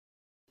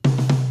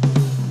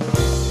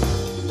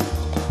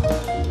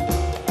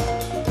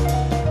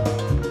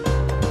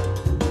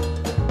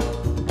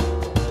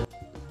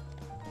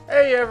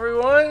Hey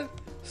everyone,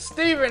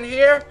 Steven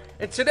here,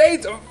 and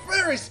today's a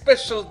very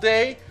special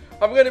day.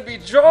 I'm going to be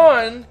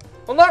drawing,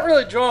 well not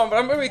really drawing, but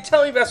I'm going to be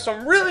telling you about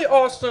some really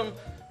awesome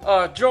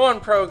drawing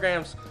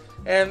programs.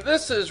 And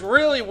this is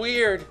really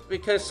weird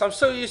because I'm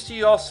so used to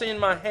you all seeing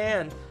my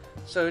hand.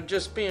 So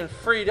just being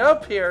freed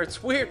up here,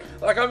 it's weird.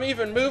 Like I'm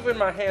even moving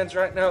my hands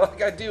right now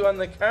like I do on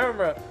the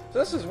camera. So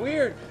this is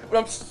weird, but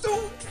I'm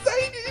so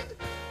excited.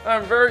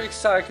 I'm very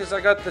excited because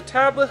I got the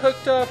tablet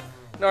hooked up.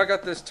 Now I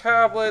got this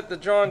tablet, the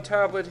drawing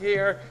tablet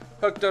here,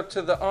 hooked up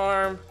to the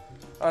arm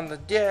on the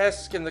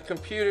desk, and the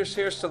computer's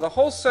here. So the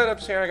whole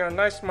setup's here. I got a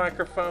nice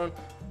microphone,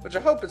 which I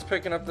hope it's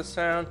picking up the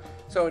sound.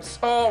 So it's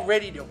all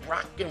ready to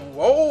rock and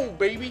roll,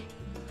 baby.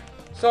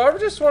 So I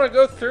just want to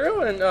go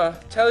through and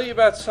tell you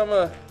about some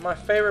of my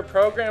favorite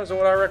programs and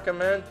what I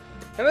recommend.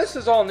 And this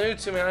is all new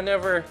to me. I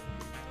never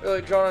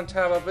really drawn on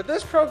tablet, but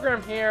this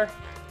program here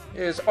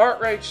is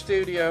Artrage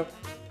Studio.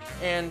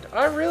 And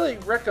I really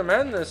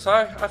recommend this.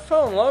 I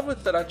fell in love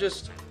with it.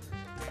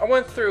 I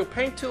went through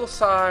Paint Tool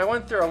Sci. I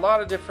went through a lot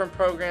of different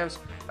programs.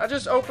 I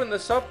just opened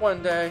this up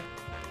one day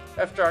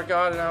after I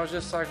got it, and I was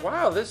just like,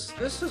 wow, this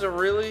is a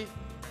really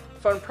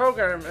fun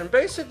program. And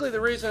basically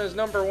the reason is,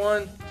 number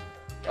one,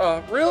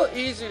 real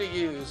easy to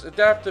use.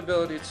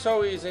 Adaptability. It's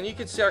so easy. And you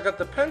can see I got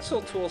the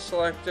pencil tool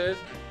selected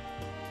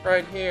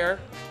right here.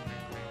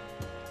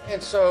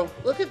 And so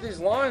look at these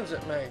lines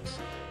it makes.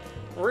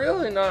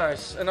 Really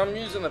nice. And I'm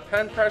using the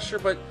pen pressure,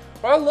 but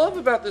what I love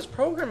about this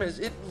program is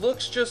it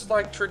looks just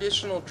like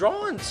traditional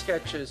drawing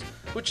sketches,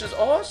 which is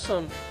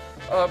awesome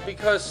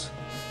because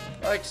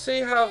like see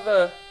how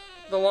the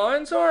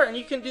lines are, and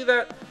you can do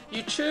that.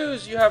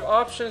 You have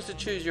options to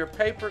choose your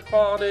paper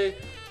quality.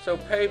 So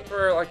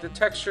paper, like the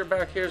texture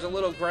back here is a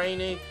little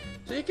grainy,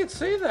 so you can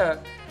see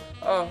that.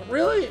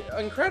 Really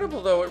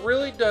incredible though. It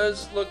really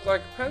does look like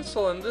a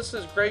pencil, and this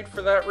is great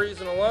for that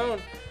reason alone.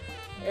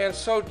 And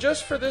so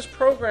just for this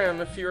program,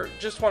 if you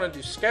just want to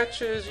do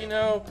sketches, you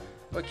know,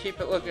 but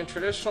keep it looking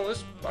traditional,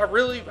 I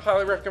really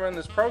highly recommend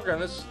this program.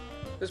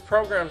 This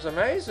program's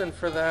amazing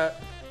for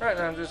that. Right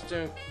now I'm just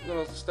doing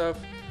little stuff.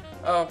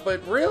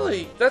 But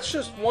really, that's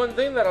just one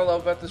thing that I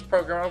love about this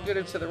program. I'll get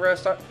into the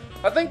rest.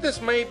 I think this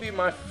may be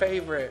my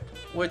favorite,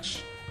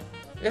 which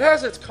it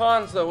has its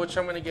cons though, which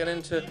I'm going to get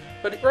into.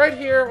 But right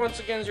here, once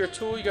again, is your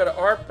tool. You got an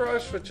art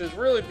brush, which is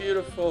really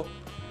beautiful.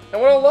 And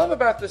what I love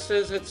about this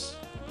is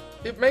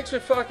it makes me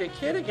feel like a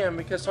kid again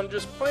because I'm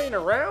just playing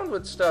around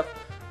with stuff.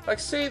 Like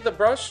see the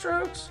brush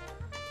strokes?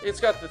 It's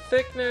got the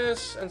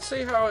thickness, and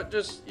see how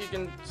you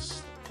can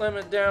slim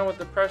it down with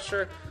the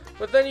pressure.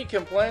 But then you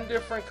can blend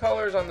different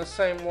colors on the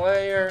same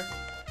layer,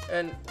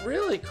 and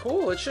really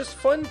cool. It's just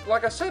fun.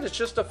 Like I said, it's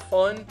just a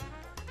fun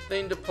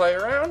thing to play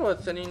around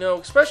with. And you know,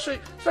 especially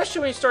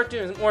when you start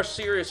doing more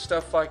serious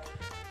stuff like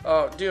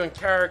doing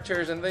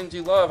characters and things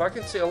you love, I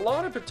can see a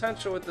lot of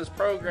potential with this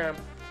program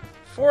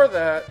for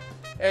that.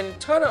 And a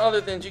ton of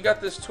other things. You got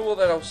this tool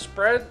that'll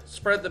spread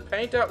the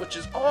paint out, which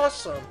is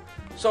awesome.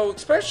 So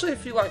especially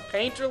if you like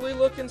painterly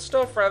looking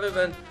stuff rather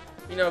than,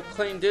 you know,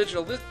 clean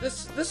digital,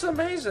 this is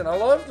amazing. I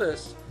love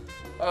this.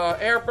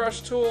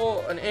 Airbrush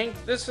tool, an ink.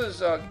 This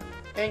is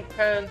ink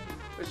pen,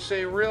 which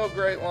say real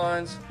great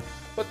lines.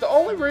 But the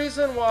only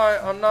reason why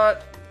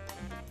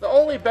the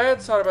only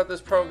bad side about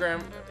this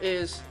program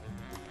is,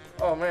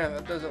 oh man,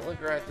 that doesn't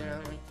look right there.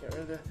 Let me get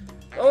rid of that.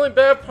 The only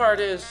bad part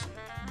is,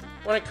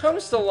 when it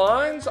comes to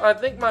lines, I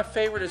think my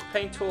favorite is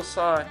Paint Tool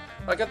Sci.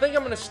 Like I think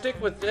I'm going to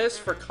stick with this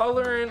for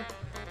coloring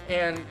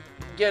and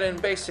getting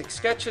basic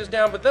sketches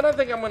down, but then I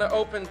think I'm going to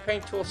open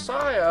Paint Tool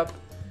Sci up,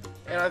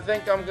 and I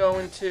think I'm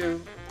going to,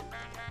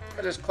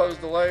 I just closed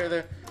the layer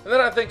there, and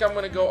then I think I'm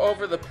going to go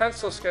over the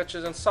pencil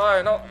sketches in Sci,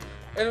 and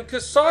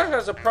because Sci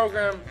has a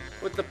program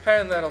with the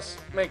pen that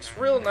makes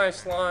real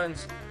nice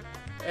lines,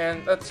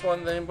 and that's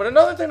one thing. But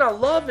another thing I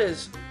love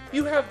is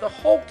you have the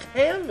whole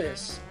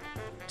canvas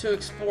to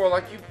explore.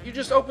 Like you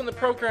just open the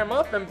program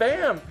up and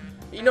bam,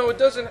 you know, it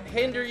doesn't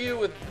hinder you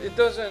with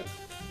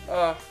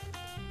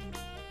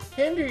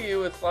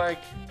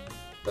like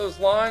those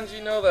lines,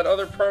 you know, that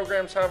other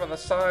programs have on the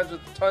sides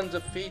with tons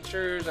of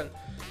features. And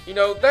you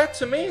know, that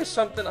to me is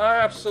something I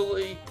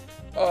absolutely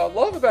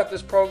love about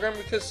this program,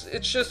 because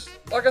it's just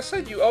like I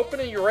said, you open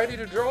it, you're ready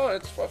to draw,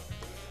 and it's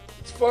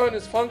fun,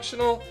 it's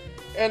functional.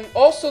 And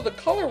also the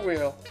color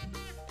wheel,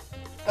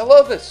 I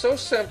love this. So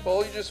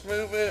simple. You just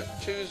move it,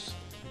 choose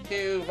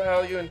hue,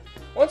 value, and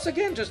once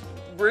again, just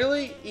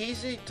really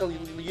easy to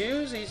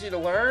use, easy to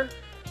learn.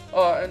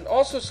 And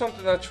also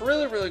something that's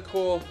really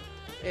cool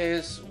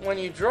is when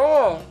you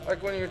draw,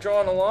 like when you're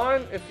drawing a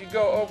line, if you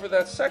go over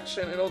that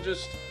section, it'll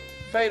just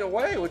fade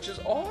away, which is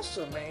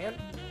awesome, man.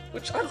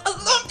 Which I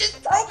love this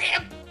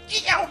program.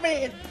 Yeah,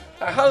 man.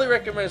 I highly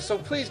recommend it. So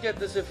please get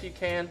this if you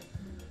can.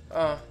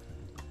 I'm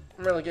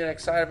really getting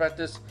excited about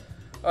this.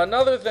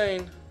 Another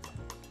thing,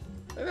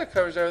 I think that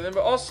covers everything,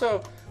 but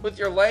also with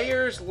your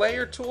layers,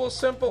 layer tool is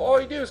simple. All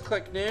you do is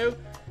click new,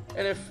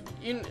 and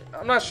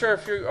I'm not sure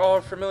if you're all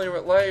familiar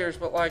with layers,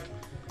 but like,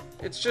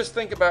 it's just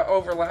think about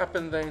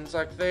overlapping things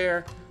like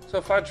there. So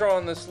if I draw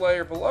on this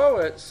layer below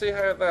it, see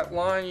how that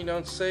line, you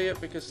don't see it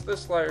because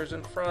this layer's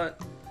in front.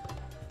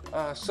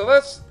 So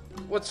that's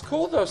what's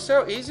cool though. See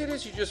how easy it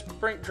is? You just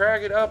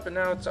drag it up and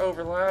now it's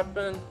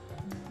overlapping.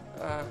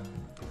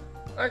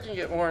 I can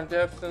get more in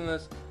depth in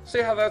this.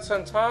 See how that's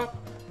on top?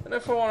 And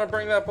if I want to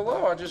bring that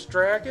below, I just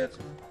drag it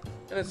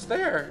and it's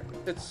there.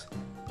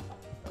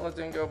 Well, it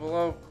didn't go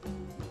below,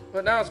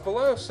 but now it's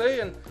below. See,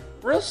 and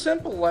real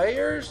simple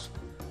layers.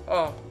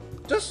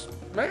 Just,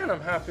 man,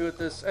 I'm happy with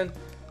this. And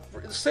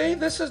see,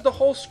 this is the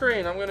whole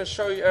screen. I'm going to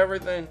show you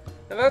everything.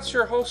 And that's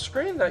your whole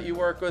screen that you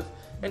work with.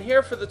 And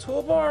here for the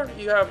toolbar,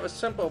 you have a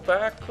simple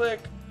back click,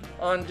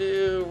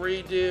 undo,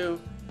 redo.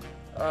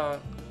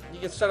 You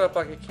can set up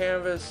like a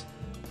canvas,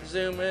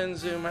 zoom in,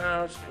 zoom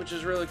out, which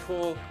is really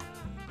cool.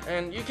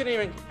 And you can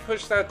even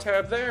push that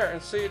tab there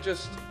and see it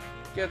just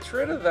gets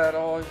rid of that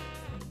all.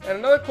 And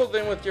another cool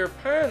thing with your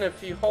pen,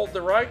 if you hold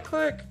the right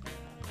click,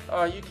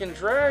 you can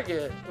drag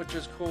it, which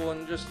is cool,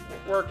 and just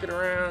work it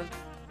around.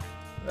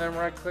 Then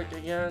right click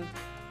again.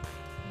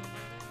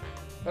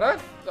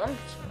 But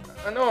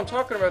I know I'm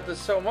talking about this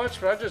so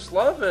much, but I just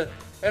love it.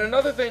 And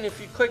another thing, if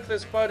you click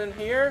this button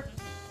here,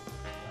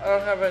 I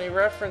don't have any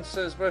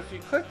references, but if you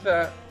click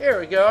that, here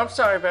we go. I'm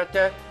sorry about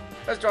that.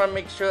 I just want to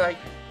make sure like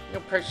no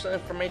personal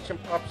information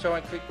pops so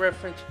I click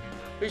reference.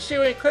 But you see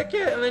when you click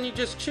it, and then you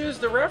just choose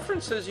the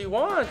references you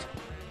want.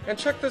 And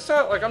check this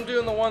out, like I'm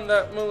doing the one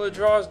that Mula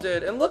Draws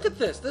did. And look at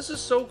this. This is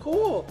so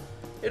cool.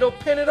 It'll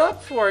pin it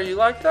up for you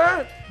like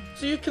that.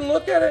 So you can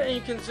look at it and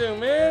you can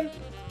zoom in.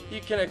 You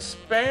can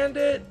expand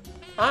it.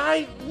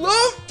 I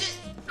love it.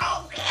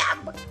 Oh,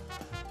 yeah.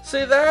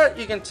 See that?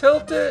 You can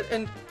tilt it,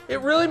 and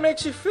it really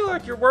makes you feel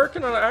like you're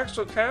working on an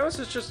actual canvas.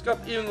 It's just got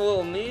even a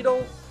little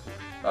needle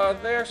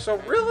there. So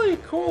really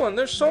cool, and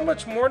there's so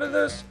much more to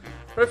this.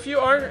 But if you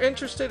aren't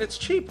interested, it's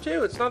cheap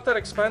too. It's not that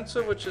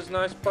expensive, which is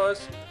nice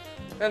plus.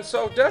 And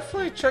so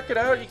definitely check it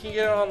out. You can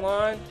get it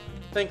online,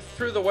 I think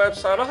through the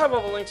website. I'll have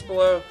all the links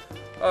below.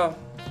 But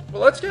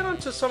let's get on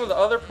to some of the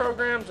other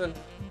programs, and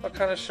I'll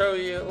kind of show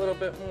you a little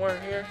bit more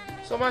here.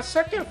 So my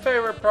second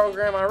favorite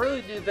program I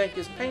really do think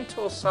is Paint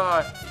Tool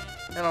Sci,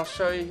 and I'll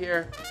show you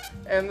here.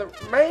 And the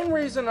main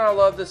reason I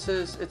love this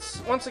is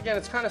once again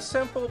it's kind of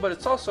simple, but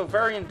it's also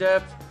very in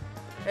depth.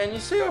 And you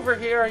see over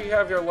here you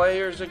have your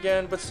layers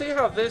again, but see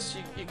how this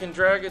you can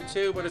drag it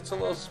too, but it's a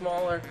little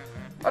smaller.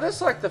 I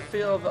just like the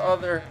feel of the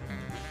other.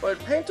 But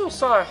Paint Tool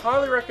Sci, I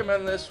highly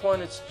recommend this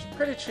one. It's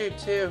pretty cheap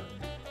too.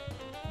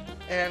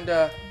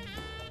 And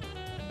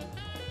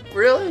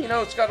really, you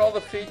know, it's got all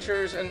the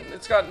features, and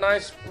it's got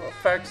nice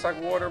effects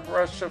like water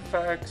brush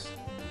effects.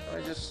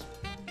 I just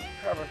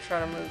I'm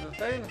trying to move the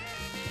thing. What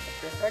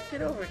the heck?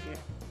 Get over here.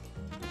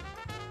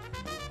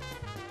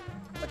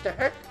 What the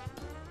heck?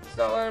 It's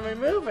not letting me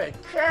move it.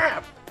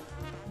 Crap!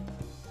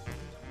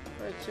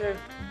 Right here.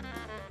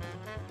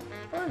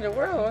 What in the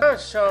world?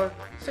 That's showing.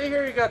 See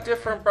here, you got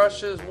different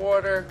brushes,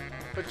 water,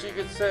 but you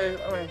could say,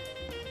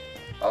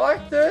 I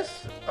like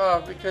this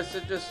because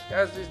it just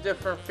has these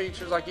different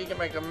features. Like you can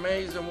make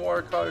amazing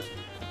watercolors.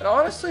 And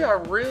honestly, I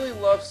really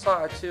love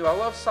Sci too. I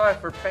love Sci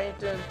for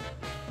painting.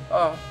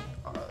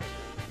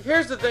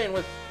 Here's the thing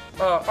with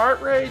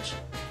Artrage.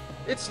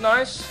 It's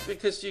nice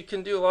because you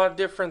can do a lot of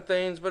different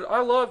things, but I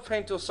love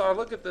Paint Tool Sci.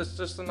 Look at this,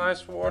 just a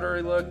nice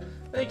watery look.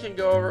 Then you can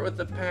go over it with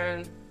the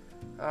pen,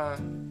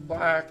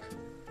 black,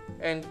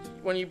 and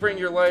when you bring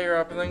your layer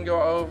up and then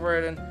go over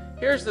it. And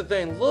here's the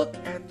thing, look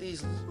at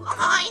these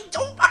lines.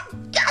 Oh my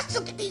gosh,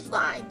 look at these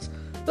lines.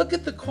 Look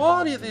at the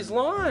quality of these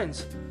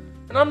lines.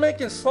 And I'm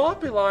making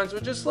sloppy lines,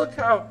 but just look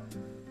how,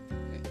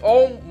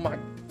 oh my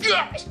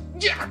gosh,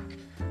 yeah.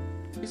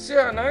 You see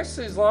how nice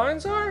these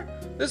lines are?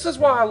 This is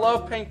why I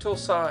love Paint Tool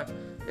Sci.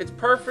 It's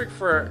perfect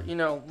for, you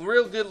know,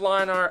 real good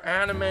line art,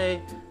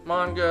 anime,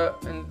 manga,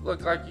 and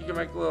look like you can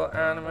make little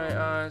anime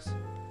eyes.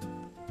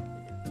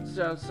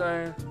 See what I'm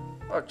saying?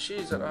 Oh,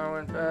 jeez, that eye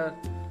went bad.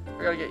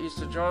 I gotta get used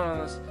to drawing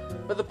on this.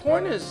 But the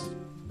point is,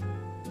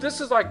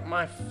 this is like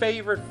my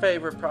favorite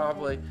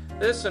probably.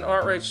 This and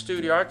Artrage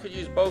Studio. I could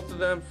use both of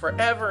them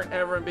forever and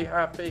ever and be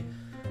happy.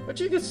 But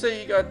you can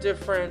see you got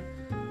different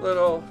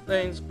little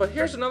things. But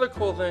here's another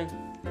cool thing.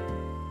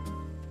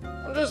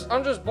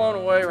 I'm just blown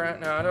away right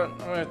now. I'm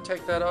gonna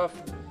take that off.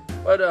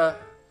 But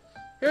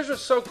here's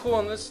what's so cool,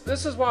 and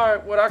this is why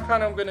what I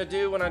kind of gonna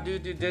do when I do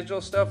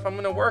digital stuff. I'm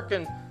gonna work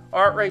in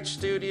Artrage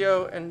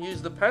Studio and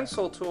use the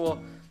pencil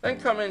tool, then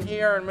come in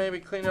here and maybe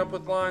clean up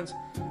with lines.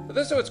 But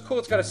this is what's cool.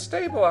 It's got a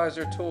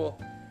stabilizer tool,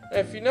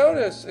 and if you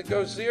notice, it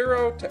goes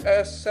 0 to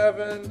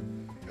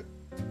S7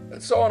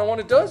 and so on. And what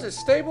it does is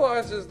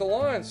stabilizes the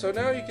line. So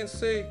now you can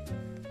see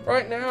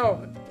right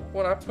now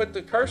when I put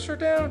the cursor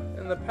down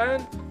in the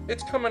pen,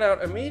 it's coming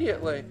out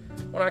immediately.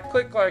 When I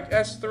click like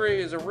S3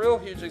 is a real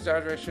huge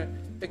exaggeration,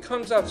 it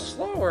comes out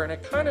slower and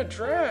it kind of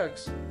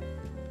drags,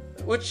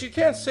 which you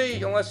can't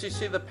see unless you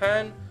see the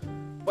pen,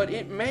 but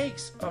it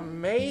makes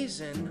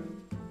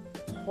amazing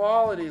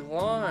quality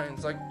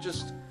lines, like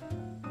just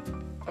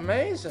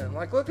amazing.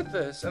 Like look at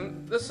this,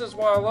 and this is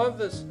why I love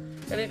this.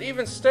 And it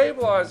even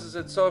stabilizes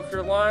it, so if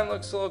your line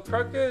looks a little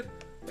crooked,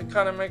 it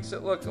kind of makes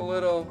it look a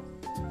little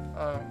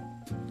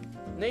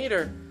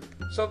neater.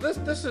 So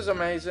this is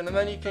amazing. And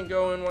then you can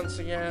go in once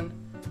again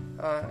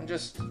and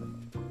just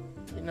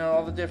you know,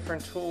 all the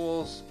different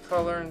tools,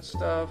 color and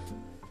stuff.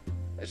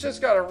 It's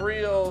just got a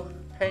real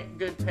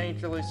good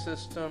painterly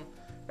system.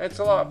 It's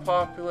a lot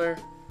popular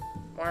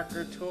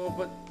marker tool,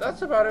 but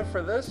that's about it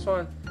for this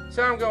one.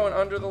 See how I'm going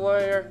under the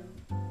layer?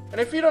 And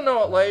if you don't know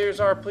what layers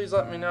are, please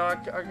let me know. I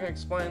can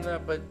explain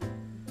that. But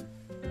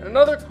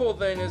another cool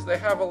thing is they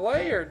have a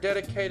layer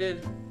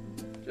dedicated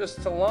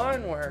just to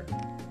line work.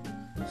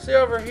 See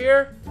over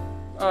here?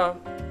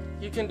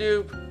 You can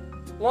do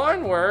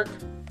line work,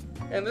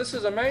 and this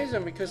is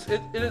amazing because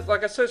it is,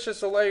 like I said, it's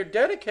just a layer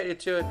dedicated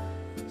to it.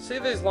 See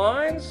these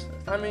lines?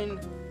 I mean,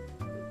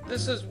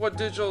 this is what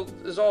digital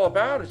is all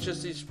about. It's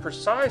just these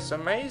precise,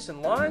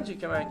 amazing lines you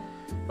can make.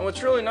 And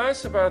what's really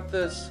nice about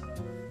this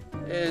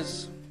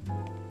is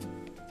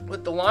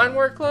with the line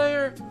work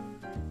layer,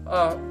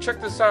 check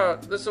this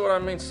out. This is what I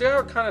mean. See how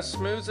it kind of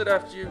smooths it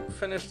after you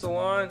finish the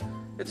line?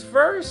 It's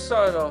very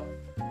subtle,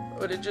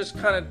 but it just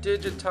kind of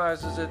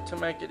digitizes it to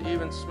make it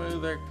even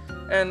smoother.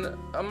 And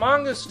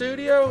Artrage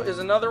Studio is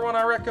another one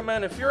I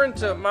recommend. If you're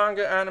into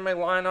manga, anime,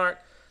 line art,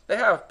 they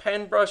have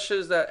pen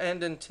brushes that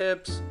end in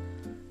tips,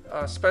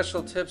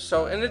 special tips.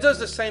 So, and it does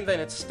the same thing.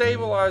 It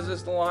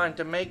stabilizes the line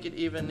to make it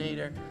even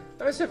neater.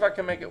 Let me see if I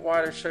can make it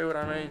wider, show you what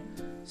I mean.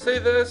 See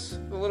this?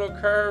 The little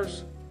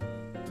curves?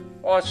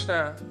 Watch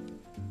now.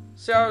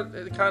 See how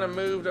it kind of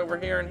moved over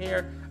here and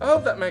here? I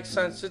hope that makes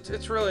sense.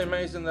 It's really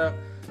amazing though.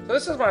 So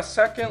this is my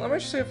second. Let me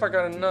see if I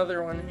got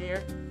another one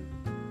here.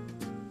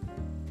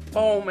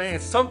 Oh man,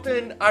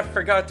 something I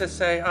forgot to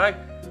say. I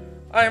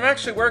am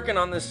actually working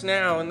on this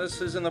now, and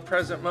this is in the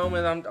present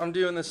moment. I'm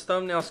doing this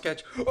thumbnail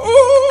sketch.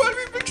 Oh,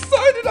 I'm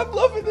excited. I'm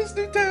loving this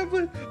new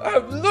tablet.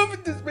 I'm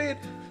loving this, man.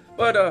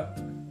 But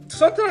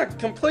something I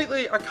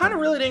kind of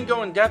really didn't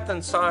go in depth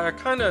inside. I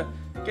kind of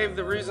gave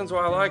the reasons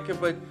why I like it,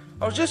 but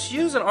I was just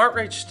using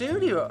Artrage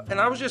Studio,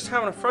 and I was just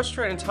having a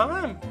frustrating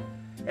time.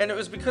 And it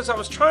was because I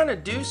was trying to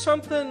do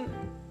something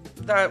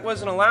that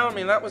wasn't allowing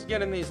me, and that was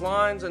getting these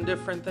lines and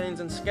different things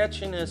and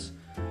sketchiness.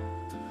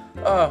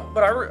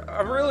 But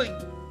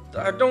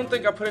I don't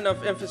think I put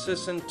enough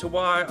emphasis into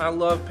why I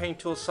love Paint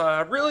Tool Sai.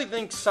 I really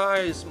think Sai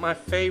is my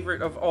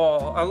favorite of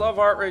all. I love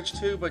Artrage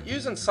too, but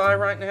using Sai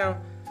right now,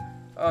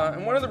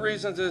 and one of the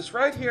reasons is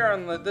right here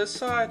on this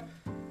side,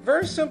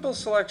 very simple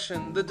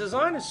selection. The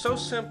design is so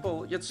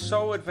simple, yet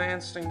so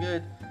advanced and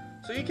good.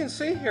 So you can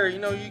see here, you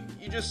know,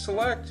 you just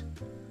select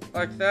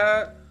like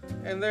that,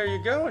 and there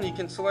you go, and you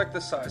can select the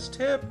size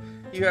tip.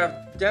 You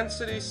have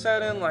density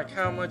set in, like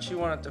how much you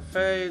want it to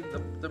fade,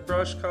 the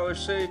brush color.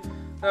 See,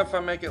 now if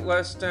I make it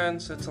less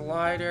dense, it's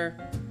lighter.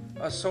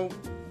 So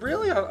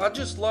really, I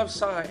just love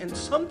Sai. And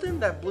something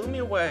that blew me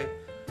away,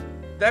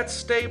 that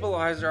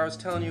stabilizer I was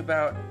telling you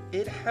about,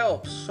 it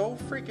helps so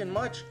freaking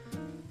much.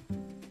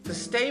 The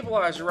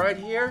stabilizer right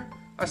here,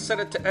 I set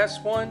it to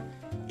S1.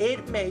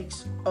 It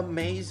makes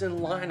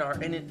amazing line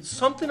art, and it's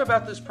something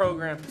about this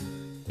program.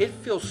 It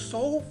feels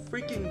so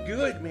freaking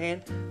good,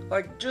 man.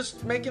 Like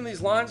just making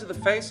these lines of the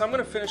face. I'm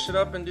gonna finish it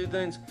up and do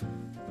things.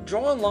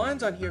 Drawing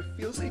lines on here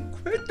feels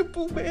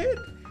incredible, man.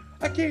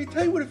 I can't even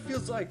tell you what it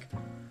feels like.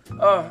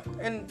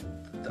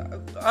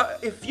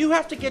 If you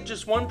have to get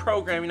just one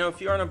program, you know, if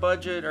you're on a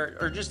budget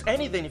or just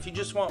anything, if you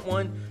just want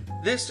one,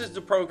 this is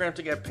the program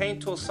to get.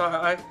 Paint Tool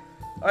Sai.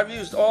 I've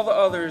used all the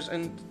others,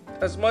 and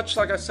as much,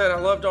 like I said, I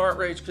loved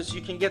Artrage because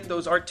you can get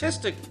those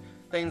artistic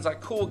things like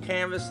cool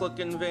canvas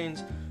looking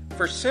things.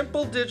 For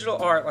simple digital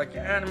art like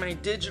anime,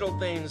 digital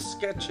things,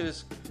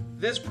 sketches,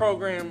 this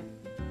program,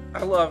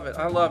 I love it.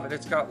 I love it.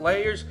 It's got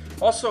layers.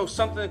 Also,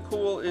 something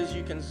cool is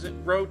you can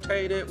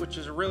rotate it, which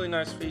is a really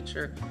nice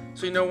feature.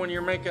 So you know when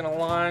you're making a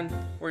line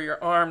where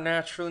your arm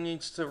naturally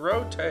needs to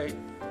rotate.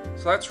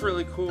 So that's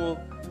really cool.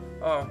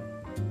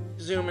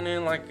 Zooming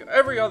in like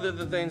every other of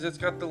the things, it's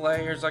got the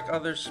layers like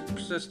other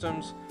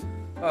systems.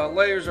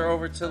 Layers are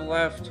over to the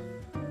left.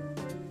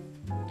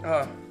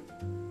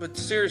 But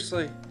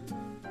seriously,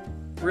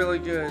 really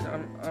good.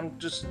 I'm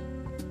just,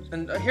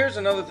 and here's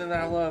another thing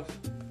that I love.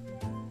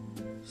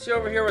 See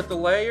over here with the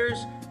layers,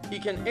 you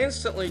can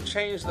instantly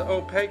change the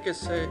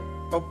opacity.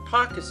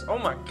 Oh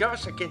my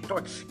gosh, I can't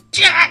talk.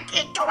 I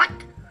can't talk.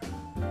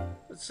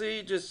 Let's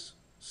see, just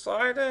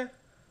slide it.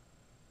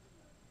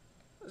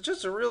 It's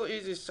just a real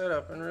easy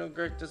setup and real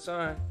great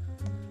design.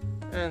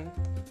 And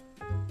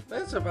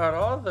that's about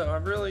all though. I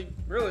really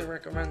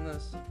recommend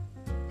this.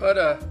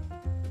 But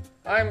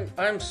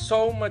I'm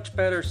so much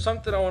better.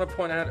 Something I want to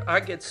point out,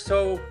 I get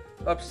so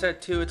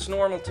upset too. It's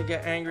normal to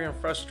get angry and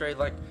frustrated.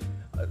 Like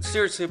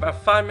seriously,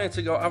 about 5 minutes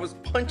ago, I was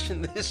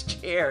punching this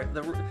chair,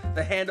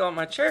 the handle on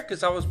my chair,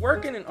 because I was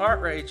working in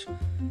Artrage,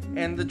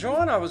 and the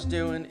drawing I was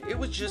doing, it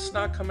was just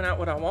not coming out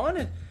what I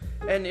wanted.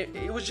 And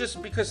it was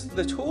just because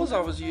the tools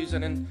I was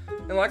using, and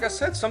like I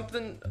said,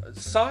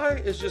 Sai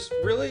is just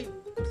really,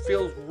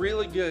 feels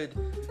really good.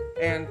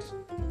 And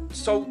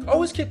so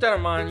always keep that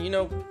in mind, you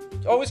know,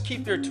 always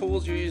keep your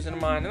tools you're using in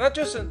mind. And that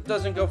just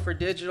doesn't go for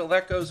digital,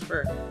 that goes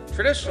for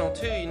traditional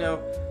too, you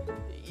know.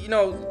 you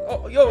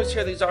know, you always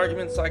hear these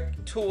arguments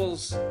like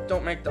tools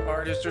don't make the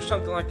artist or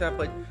something like that,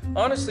 but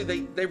honestly,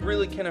 they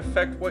really can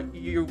affect what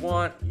you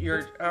want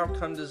your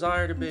outcome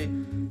desire to be.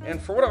 And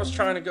for what I was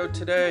trying to go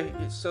today,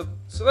 so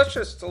that's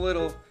just a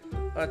little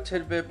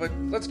tidbit, but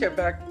let's get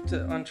back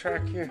on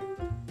track here.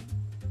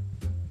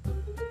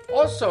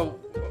 Also,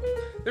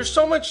 there's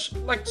so much,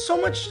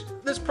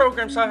 this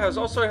program side has.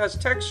 Also, it has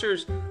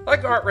textures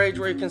like Artrage,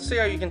 where you can see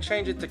how you can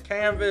change it to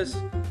canvas,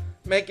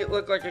 make it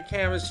look like a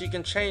canvas. You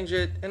can change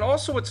it, and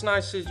also what's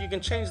nice is you can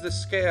change the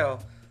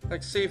scale,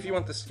 like see if you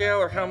want the scale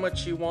or how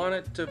much you want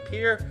it to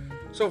appear.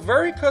 So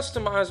very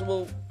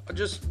customizable,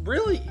 just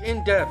really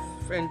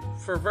in-depth, and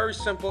for a very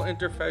simple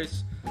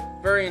interface,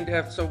 very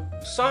in-depth. So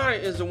Psy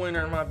is a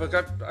winner in my book.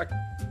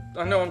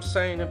 I know I'm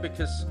saying it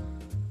because,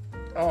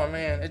 oh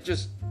man, it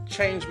just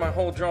changed my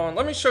whole drawing.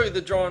 Let me show you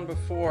the drawing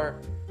before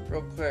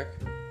real quick.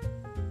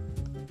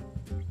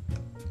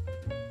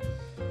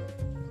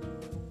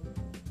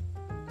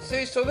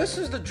 See, so this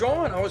is the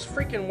drawing I was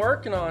freaking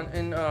working on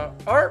in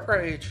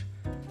Artrage,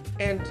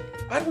 and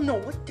I don't know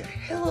what the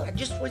hell, I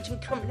just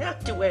wasn't coming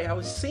out the way I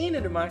was seeing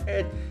it in my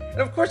head. And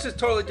of course it's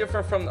totally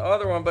different from the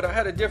other one, but I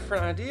had a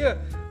different idea.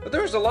 But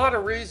there was a lot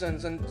of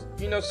reasons, and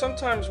you know,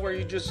 sometimes where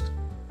you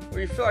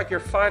feel like you're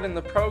fighting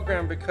the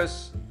program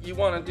because you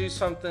want to do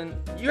something,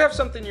 you have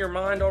something in your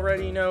mind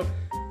already, you know,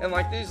 and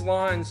like these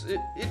lines, it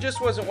just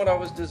wasn't what I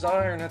was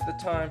desiring at the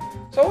time.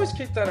 So always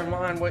keep that in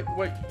mind, what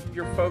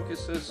your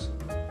focus is.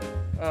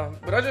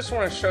 But I just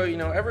want to show you,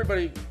 know,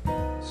 everybody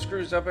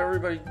screws up,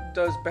 everybody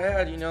does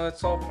bad, you know,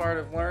 it's all part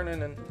of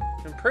learning and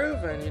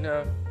improving, you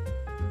know.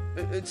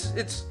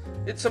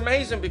 It's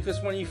amazing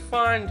because when you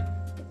find,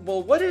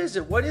 well, what is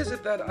it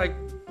that I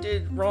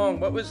did wrong?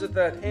 What was it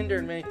that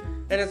hindered me?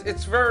 And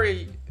it's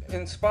very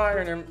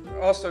inspiring and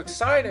also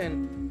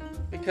exciting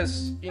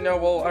because, you know,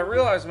 well, I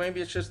realized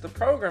maybe it's just the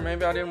program.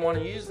 Maybe I didn't want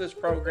to use this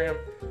program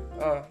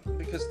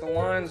because the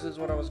lines is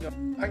what I was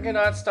going. I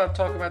cannot stop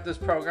talking about this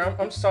program.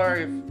 I'm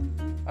sorry if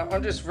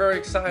I'm just very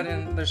excited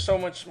and there's so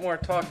much more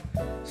to talk.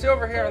 See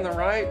over here on the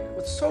right,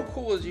 what's so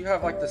cool is you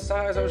have like the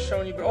size I was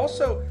showing you, but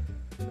also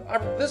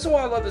this is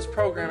why I love this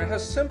program. It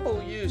has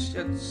simple use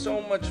yet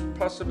so much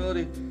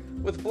possibility.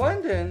 With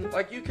blending,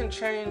 like you can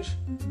change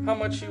how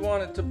much you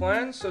want it to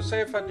blend. So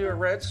say if I do a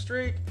red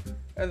streak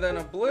and then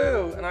a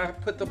blue and I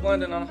put the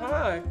blending on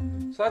high,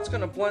 so that's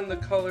going to blend the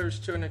colors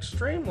to an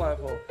extreme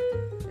level.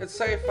 And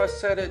say if I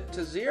set it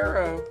to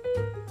 0,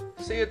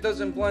 see, it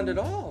doesn't blend at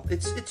all.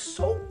 It's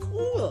so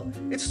cool.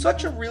 It's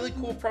such a really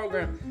cool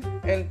program.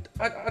 And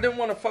I didn't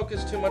want to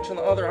focus too much on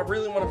the other. I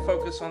really want to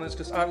focus on this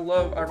because I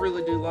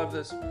really do love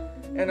this.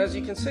 And as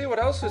you can see, what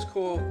else is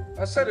cool,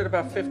 I set it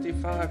about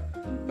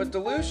 55. But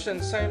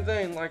dilution, same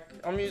thing. Like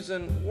I'm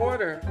using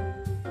watercolors,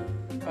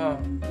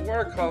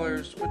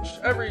 which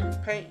every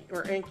paint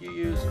or ink you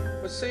use.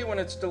 But see, when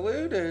it's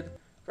diluted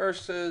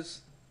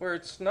versus where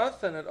it's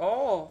nothing at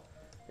all,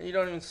 and you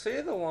don't even see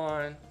the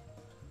line.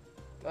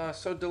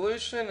 So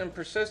dilution and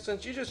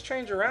persistence, you just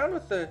change around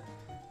with it,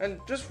 and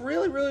just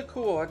really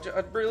cool.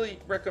 I'd really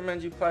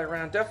recommend you play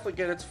around. Definitely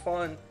get it. It's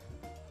fun.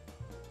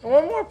 And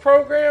one more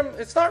program.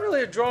 It's not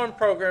really a drawing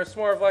program. It's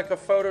more of like a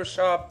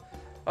Photoshop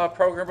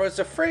program, but it's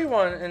a free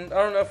one. And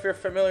I don't know if you're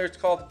familiar. It's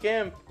called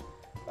Gimp.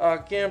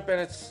 Gimp,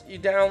 and you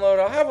download.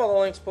 I'll have all the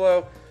links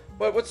below.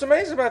 But what's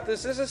amazing about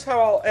this is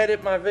how I'll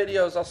edit my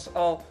videos.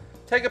 I'll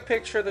take a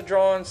picture of the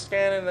drawing,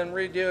 scan it, and then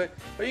redo it.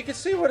 But you can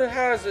see what it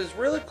has is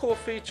really cool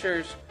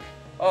features.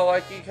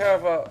 Like you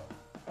have a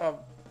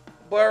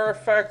blur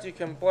effect, you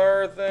can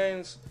blur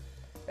things,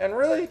 and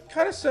really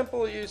kind of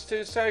simple to use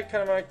too. Say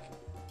kind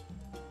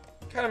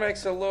of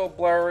makes it a little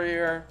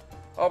blurrier.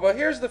 But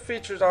here's the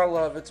features I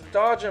love. It's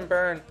dodge and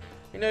burn.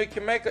 You know, you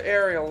can make the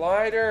area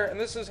lighter, and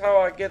this is how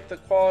I get the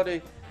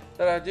quality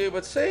that I do.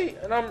 But see,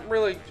 and I'm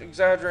really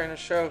exaggerating the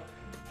show,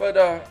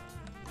 but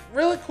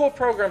really cool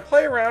program.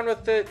 Play around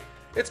with it.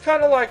 It's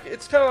kind of like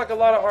a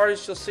lot of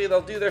artists you'll see.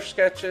 They'll do their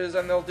sketches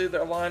and they'll do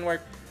their line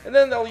work. And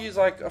then they'll use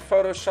like a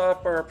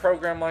Photoshop or a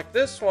program like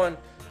this one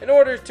in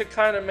order to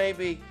kind of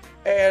maybe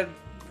add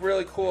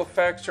really cool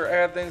effects or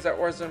add things that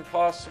wasn't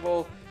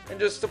possible, and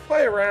just to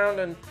play around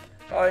and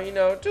you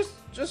know,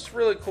 just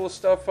really cool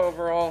stuff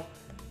overall.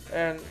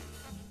 And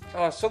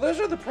so those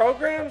are the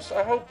programs.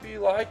 I hope you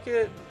like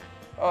it,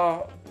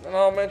 and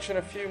I'll mention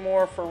a few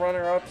more for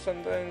runner-ups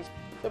and things.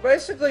 So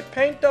basically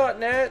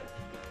paint.net,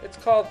 it's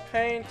called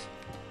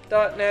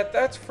paint.net.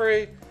 That's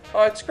free.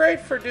 It's great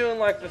for doing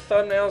like the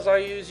thumbnails I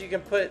use. You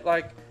can put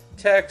like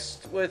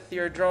text with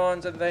your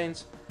drawings and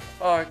things.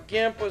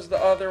 Gimp was the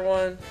other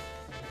one,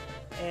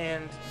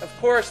 and of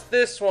course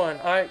this one.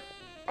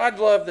 I'd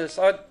love this.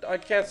 I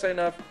can't say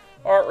enough.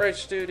 Artrage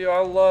Studio.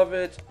 I love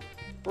it.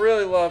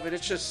 Really love it.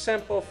 It's just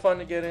simple, fun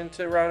to get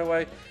into right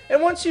away.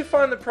 And once you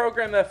find the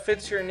program that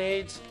fits your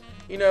needs,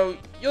 you know,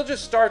 you'll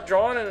just start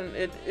drawing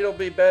and it'll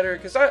be better.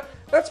 Because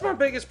that's my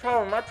biggest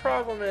problem. My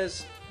problem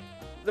is,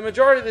 the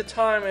majority of the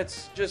time,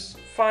 it's just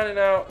finding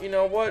out, you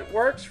know, what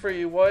works for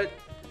you, what,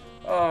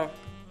 do a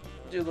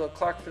little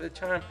clock for the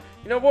time,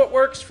 you know, what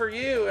works for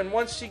you, and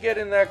once you get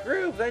in that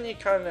groove, then you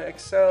kind of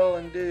excel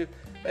and do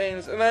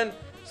things, and then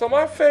So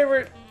my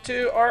favorite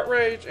two,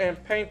 Artrage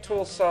and Paint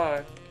Tool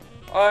Side.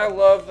 I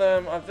love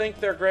them. I think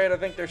they're great. I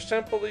think they're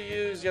simple to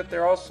use, yet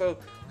they're also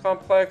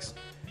complex.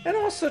 And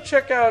also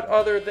check out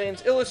other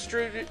things.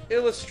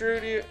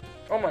 Illustudio.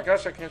 Oh my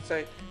gosh, I can't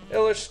say.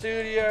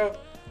 Illustudio.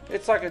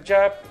 It's like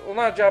a well,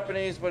 not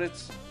Japanese, but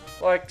it's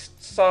like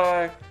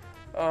Psy.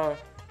 I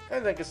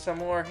think it's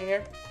similar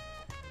here.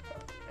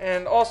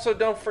 And also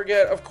don't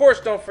forget, of course,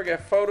 don't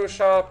forget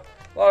Photoshop.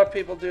 A lot of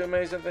people do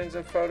amazing things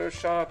in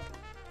Photoshop.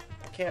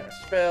 I can't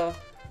spell.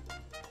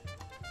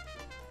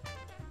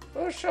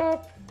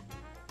 Photoshop.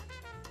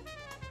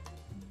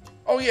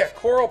 Oh yeah,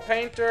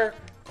 corelpainter.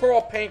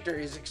 Corelpainter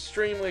is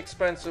extremely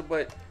expensive,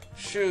 but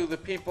shoo, the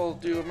people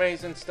do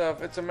amazing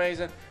stuff. It's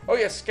amazing. Oh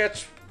yeah,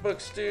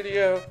 Sketchbook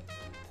Studio.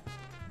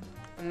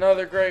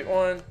 Another great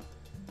one.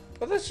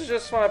 But this is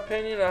just my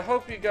opinion. I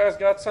hope you guys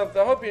got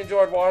something. I hope you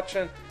enjoyed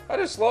watching. I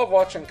just love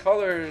watching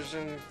colors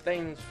and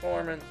things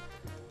forming.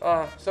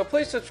 So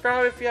please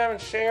subscribe if you haven't.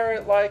 Share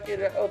it, like it.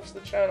 It helps the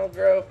channel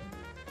grow.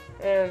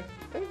 And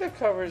I think that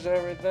covers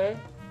everything.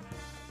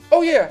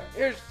 Oh yeah,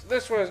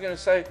 this is what I was going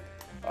to say.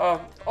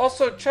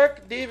 Also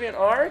check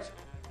DeviantArt.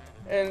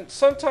 And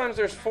sometimes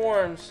there's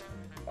forums.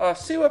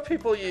 See what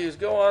people use.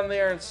 Go on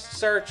there and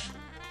search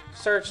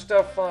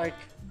stuff like,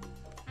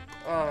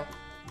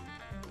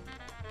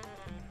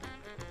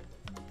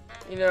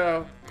 you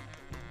know,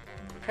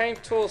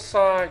 paint tool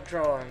side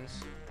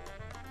drawings,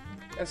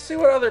 and see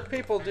what other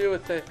people do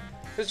with it,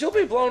 because you'll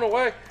be blown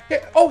away.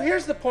 Oh,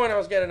 here's the point I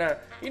was getting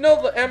at. You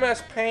know the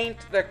MS Paint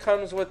that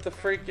comes with the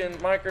freaking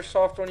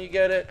Microsoft when you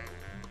get it?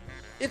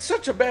 It's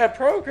such a bad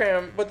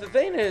program, but the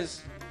thing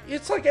is,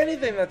 it's like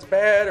anything that's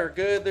bad or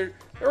good, there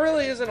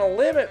really isn't a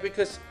limit,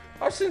 because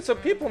I've seen some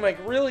people make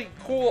really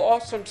cool,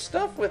 awesome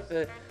stuff with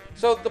it.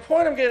 So the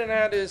point I'm getting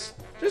at is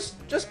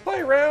just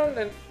play around,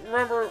 and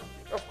remember,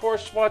 of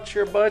course, watch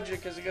your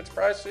budget because it gets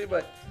pricey,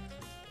 but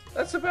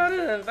that's about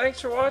it. And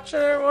thanks for watching,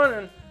 everyone,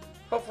 and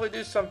hopefully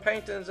do some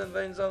paintings and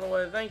things on the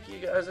way. Thank you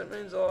guys, it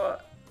means a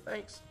lot.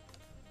 Thanks.